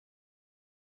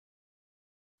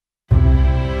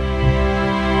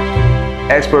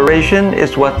Exploration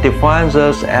is what defines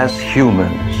us as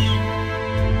humans.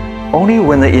 Only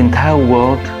when the entire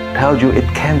world tells you it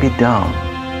can be done,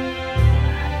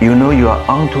 you know you are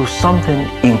onto something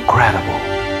incredible.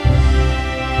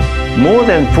 More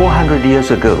than 400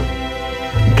 years ago,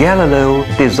 Galileo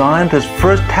designed his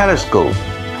first telescope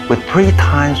with 3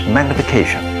 times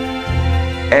magnification,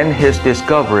 and his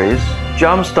discoveries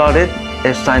jump-started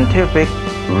a scientific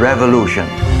revolution.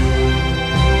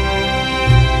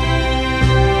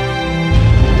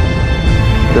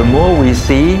 The more we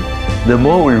see, the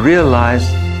more we realize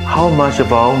how much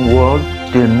of our own world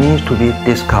still needs to be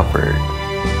discovered.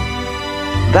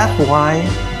 That's why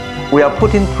we are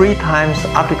putting 3 times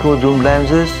optical zoom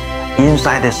lenses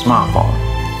inside the smartphone,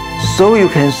 so you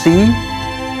can see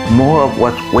more of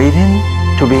what's waiting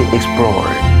to be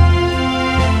explored.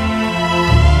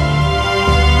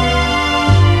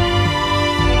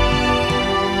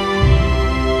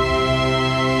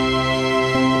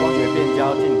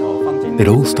 It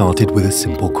all started with a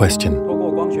simple question.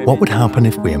 What would happen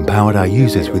if we empowered our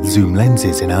users with zoom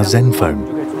lenses in our ZenFone?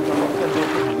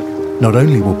 Not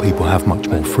only will people have much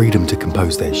more freedom to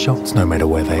compose their shots no matter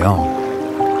where they are,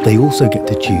 they also get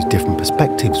to choose different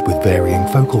perspectives with varying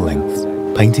focal lengths,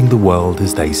 painting the world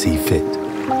as they see fit.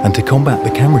 And to combat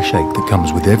the camera shake that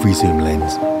comes with every zoom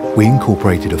lens, we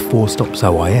incorporated a 4-stops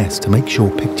OIS to make sure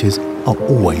pictures are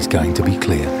always going to be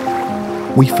clear.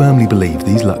 We firmly believe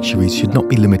these luxuries should not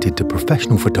be limited to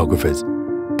professional photographers,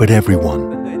 but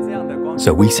everyone.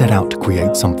 So we set out to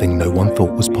create something no one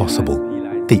thought was possible,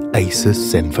 the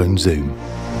ASUS ZenFone Zoom.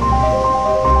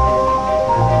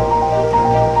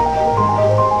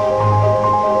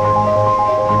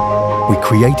 We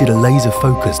created a laser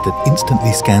focus that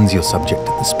instantly scans your subject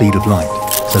at the speed of light,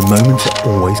 so moments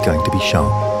are always going to be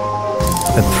sharp.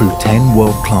 And through 10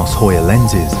 world-class Hoya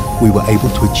lenses, we were able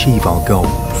to achieve our goal,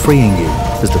 freeing you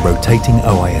as the rotating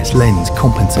OIS lens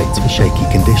compensates for shaky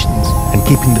conditions and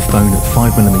keeping the phone at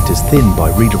 5mm thin by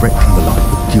redirecting the light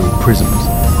with dual prisms.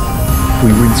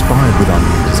 We were inspired with our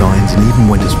new designs and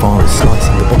even went as far as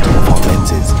slicing the bottom of our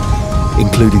lenses,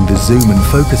 including the zoom and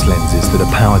focus lenses that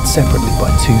are powered separately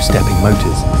by 2 stepping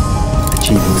motors,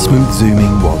 achieving smooth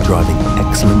zooming while driving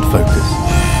excellent focus.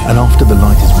 And after the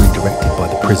light is redirected by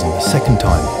the prism the second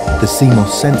time, the CMOS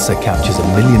sensor captures a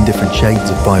million different shades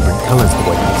of vibrant colours the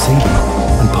way you see them,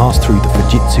 and pass through the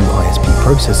Fujitsu ISP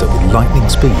processor with lightning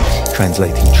speed,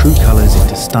 translating true colours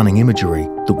into stunning imagery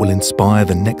that will inspire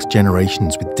the next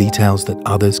generations with details that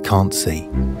others can't see.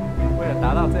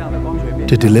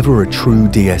 To deliver a true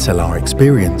DSLR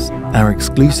experience, our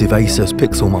exclusive ASUS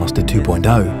Pixelmaster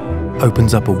 2.0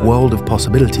 opens up a world of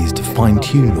possibilities to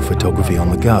fine-tune your photography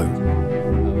on the go.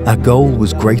 Our goal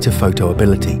was greater photo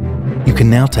ability. You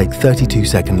can now take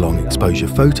 32-second long exposure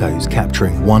photos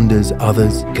capturing wonders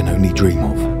others can only dream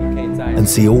of, and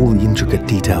see all the intricate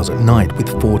details at night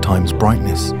with 4 times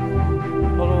brightness.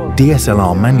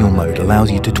 DSLR manual mode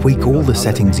allows you to tweak all the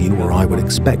settings you or I would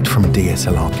expect from a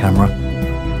DSLR camera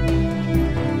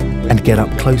and get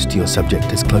up close to your subject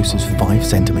as close as 5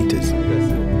 centimeters.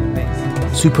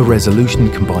 Super resolution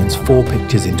combines 4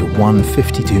 pictures into one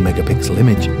 52-megapixel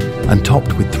image, and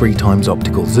topped with 3 times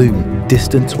optical zoom,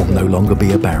 distance will no longer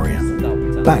be a barrier.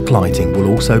 Backlighting will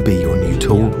also be your new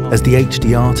tool, as the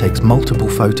HDR takes multiple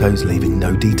photos leaving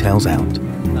no details out.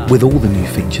 With all the new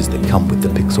features that come with the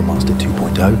Pixelmaster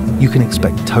 2.0, you can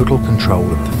expect total control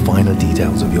of the finer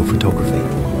details of your photography.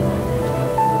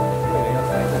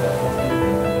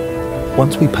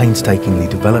 Once we painstakingly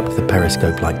developed the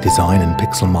periscope-like design and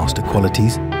Pixelmaster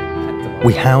qualities,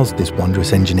 we housed this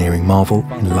wondrous engineering marvel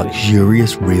in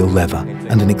luxurious real leather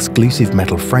and an exclusive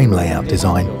metal frame layout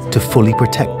design to fully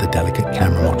protect the delicate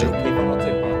camera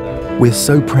module. We're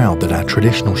so proud that our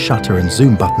traditional shutter and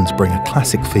zoom buttons bring a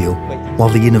classic feel while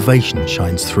the innovation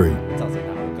shines through.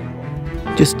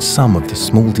 Just some of the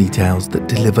small details that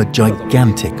deliver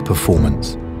gigantic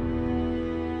performance.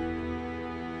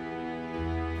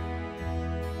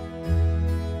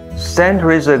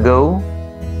 Centuries ago,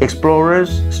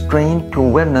 explorers strained to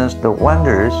witness the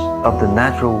wonders of the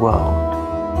natural world.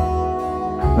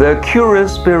 The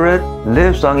curious spirit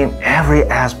lives on in every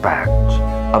aspect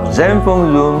of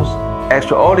ZenFone Zoom's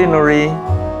extraordinary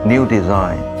new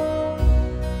design.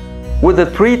 With the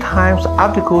 3 times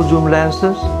optical zoom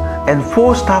lenses and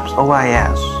 4-stops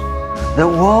OIS, the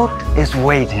world is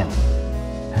waiting.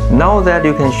 Now that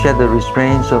you can shed the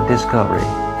restraints of discovery,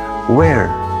 where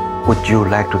would you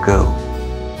like to go?